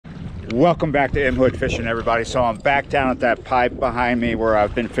Welcome back to M Hood Fishing, everybody. So I'm back down at that pipe behind me where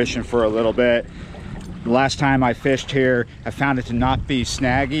I've been fishing for a little bit. The last time I fished here, I found it to not be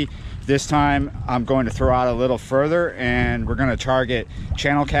snaggy. This time I'm going to throw out a little further and we're going to target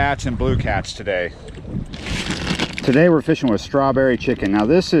channel cats and blue cats today. Today we're fishing with strawberry chicken. Now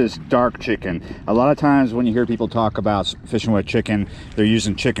this is dark chicken. A lot of times when you hear people talk about fishing with chicken, they're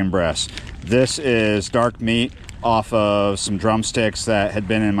using chicken breasts. This is dark meat off of some drumsticks that had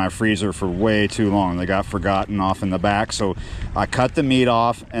been in my freezer for way too long. They got forgotten off in the back, so I cut the meat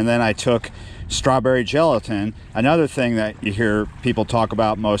off and then I took strawberry gelatin. Another thing that you hear people talk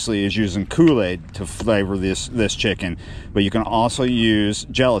about mostly is using Kool-Aid to flavor this chicken, but you can also use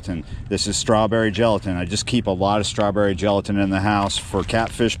gelatin. This is strawberry gelatin. I just keep a lot of strawberry gelatin in the house for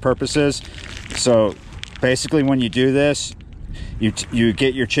catfish purposes. So basically when you do this, you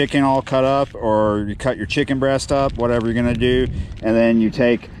get your chicken all cut up, or you cut your chicken breast up, whatever you're gonna do, and then you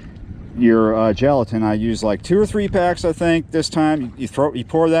take your gelatin. I use like 2 or 3 packs, I think this time. You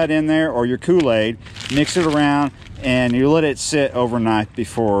pour that in there, or your Kool-Aid, mix it around, and you let it sit overnight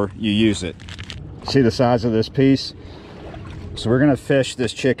before you use it. See the size of this piece? So we're gonna fish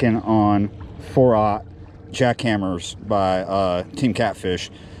this chicken on 4/0 jackhammers by Team Catfish.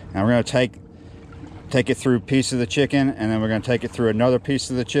 Now we're gonna take it through a piece of the chicken, and then we're going to take it through another piece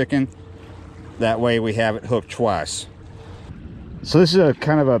of the chicken. That way we have it hooked twice. So this is a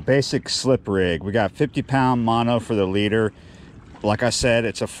kind of a basic slip rig. We got 50-pound mono for the leader. Like I said,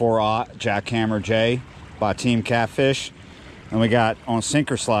 it's a 4/0 jackhammer J by Team Catfish. And we got on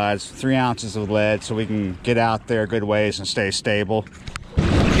sinker slides 3 ounces of lead so we can get out there a good ways and stay stable.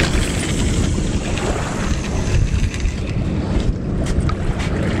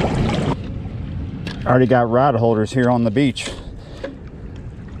 Already got rod holders here on the beach.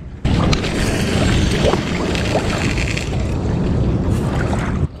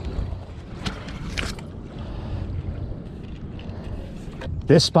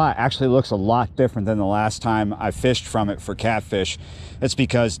 This spot actually looks a lot different than the last time I fished from it for catfish. It's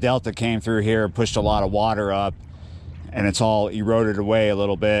because Delta came through here, pushed a lot of water up, and it's all eroded away a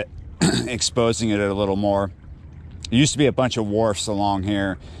little bit, exposing it a little more. There used to be a bunch of wharfs along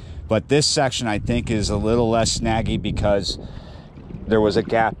here, but this section I think is a little less snaggy because there was a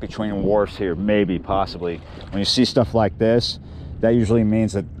gap between wharfs here, maybe, possibly. When you see stuff like this, that usually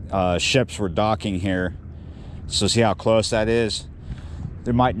means that ships were docking here. So see how close that is?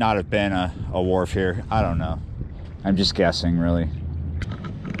 There might not have been a wharf here. I don't know. I'm just guessing, really.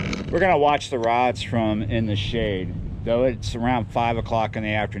 We're gonna watch the rods from in the shade. Though it's around 5 o'clock in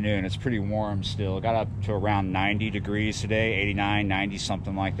the afternoon, it's pretty warm still. It got up to around 90 degrees today, 89, 90,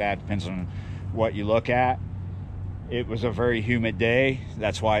 something like that. Depends on what you look at. It was a very humid day.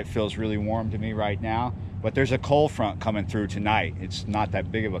 That's why it feels really warm to me right now. But there's a cold front coming through tonight. It's not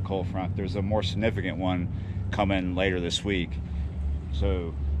that big of a cold front. There's a more significant one coming later this week.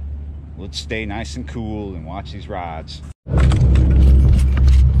 So let's stay nice and cool and watch these rods.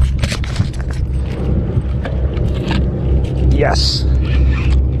 Yes,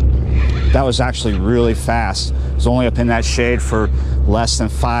 that was actually really fast. I was only up in that shade for less than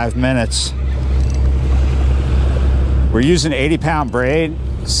 5 minutes. We're using 80-pound braid,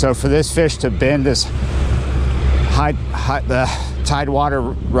 so for this fish to bend this the Tidewater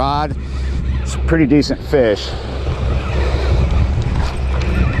rod, it's a pretty decent fish.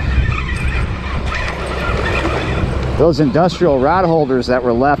 Those industrial rod holders that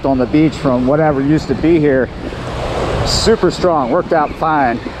were left on the beach from whatever used to be here, super strong, worked out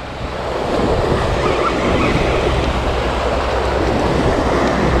fine.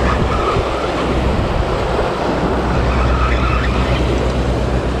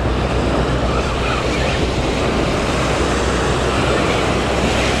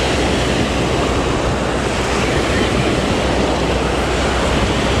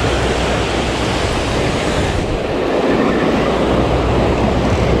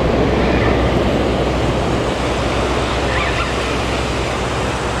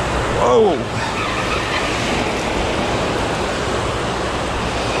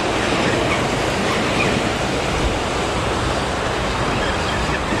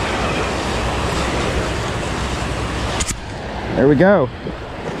 There we go.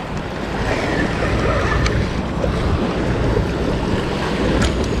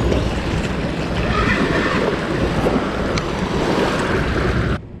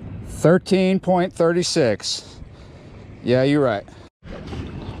 $13.36. Yeah, you're right.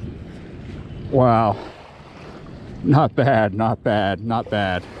 Wow. Not bad, not bad, not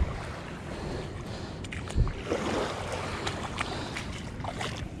bad.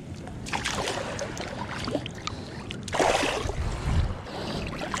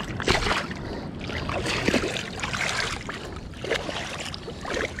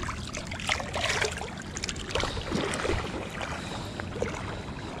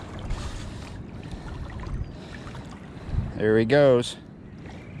 There he goes.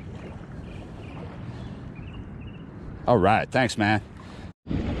 All right, thanks, man.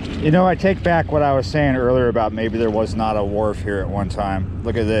 You know, I take back what I was saying earlier about maybe there was not a wharf here at one time.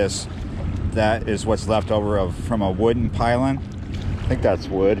 Look at this. That is what's left over from a wooden pylon. I think that's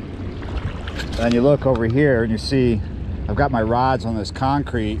wood. And you look over here and you see I've got my rods on this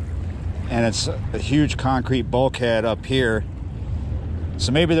concrete, and it's a huge concrete bulkhead up here.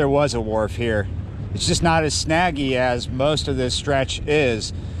 So maybe there was a wharf here. It's just not as snaggy as most of this stretch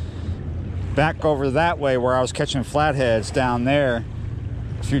is. Back over that way where I was catching flatheads down there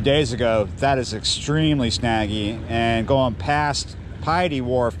a few days ago, that is extremely snaggy. And going past Piety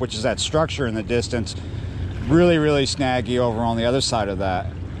Wharf, which is that structure in the distance, really, really snaggy over on the other side of that.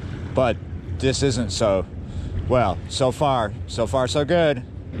 But this isn't so. Well, so far so good.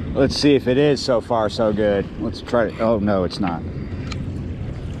 Let's see if it is so far so good. Let's try it. Oh no, it's not.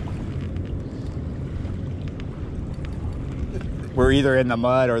 We're either in the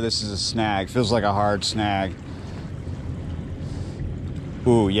mud or this is a snag. Feels like a hard snag.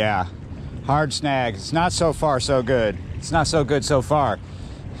 Ooh, yeah. Hard snag. It's not so far so good. It's not so good so far.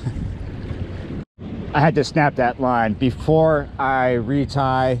 I had to snap that line before I retie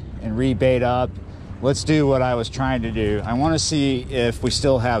and rebait up. Let's do what I was trying to do. I want to see if we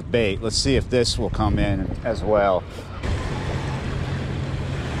still have bait. Let's see if this will come in as well.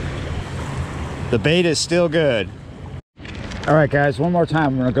 The bait is still good. All right, guys, one more time.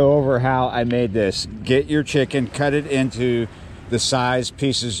 I'm going to go over how I made this. Get your chicken, cut it into the size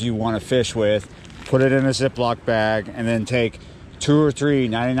pieces you want to fish with, put it in a Ziploc bag, and then take 2 or 3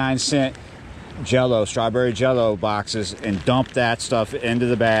 99-cent Jello, strawberry Jello boxes, and dump that stuff into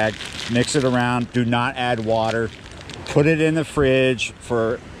the bag. Mix it around. Do not add water. Put it in the fridge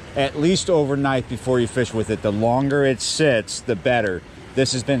for at least overnight before you fish with it. The longer it sits, the better.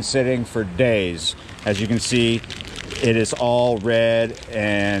 This has been sitting for days. As you can see, it is all red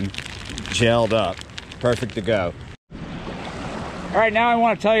and gelled up. Perfect to go. All right, now I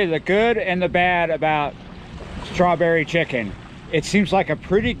want to tell you the good and the bad about strawberry chicken. It seems like a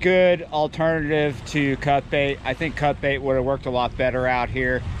pretty good alternative to cut bait. I think cut bait would have worked a lot better out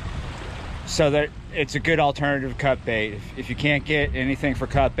here. So that it's a good alternative to cut bait. If you can't get anything for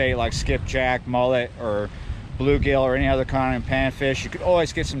cut bait like skipjack, mullet, or bluegill, or any other kind of panfish, you could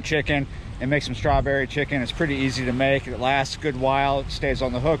always get some chicken and make some strawberry chicken. It's pretty easy to make. It lasts a good while. It stays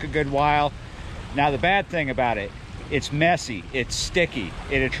on the hook a good while. Now the bad thing about it, it's messy, it's sticky,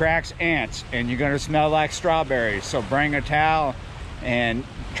 it attracts ants, and you're gonna smell like strawberries. So bring a towel and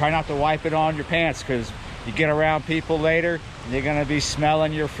try not to wipe it on your pants, because you get around people later, they're gonna be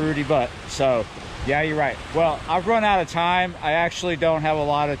smelling your fruity butt. So yeah, you're right. Well, I've run out of time. I actually don't have a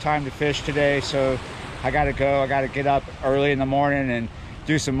lot of time to fish today, so I gotta go. I gotta get up early in the morning and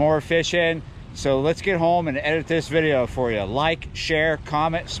do some more fishing. So let's get home and edit this video for you. Like, share,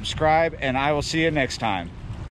 comment, subscribe, and I will see you next time.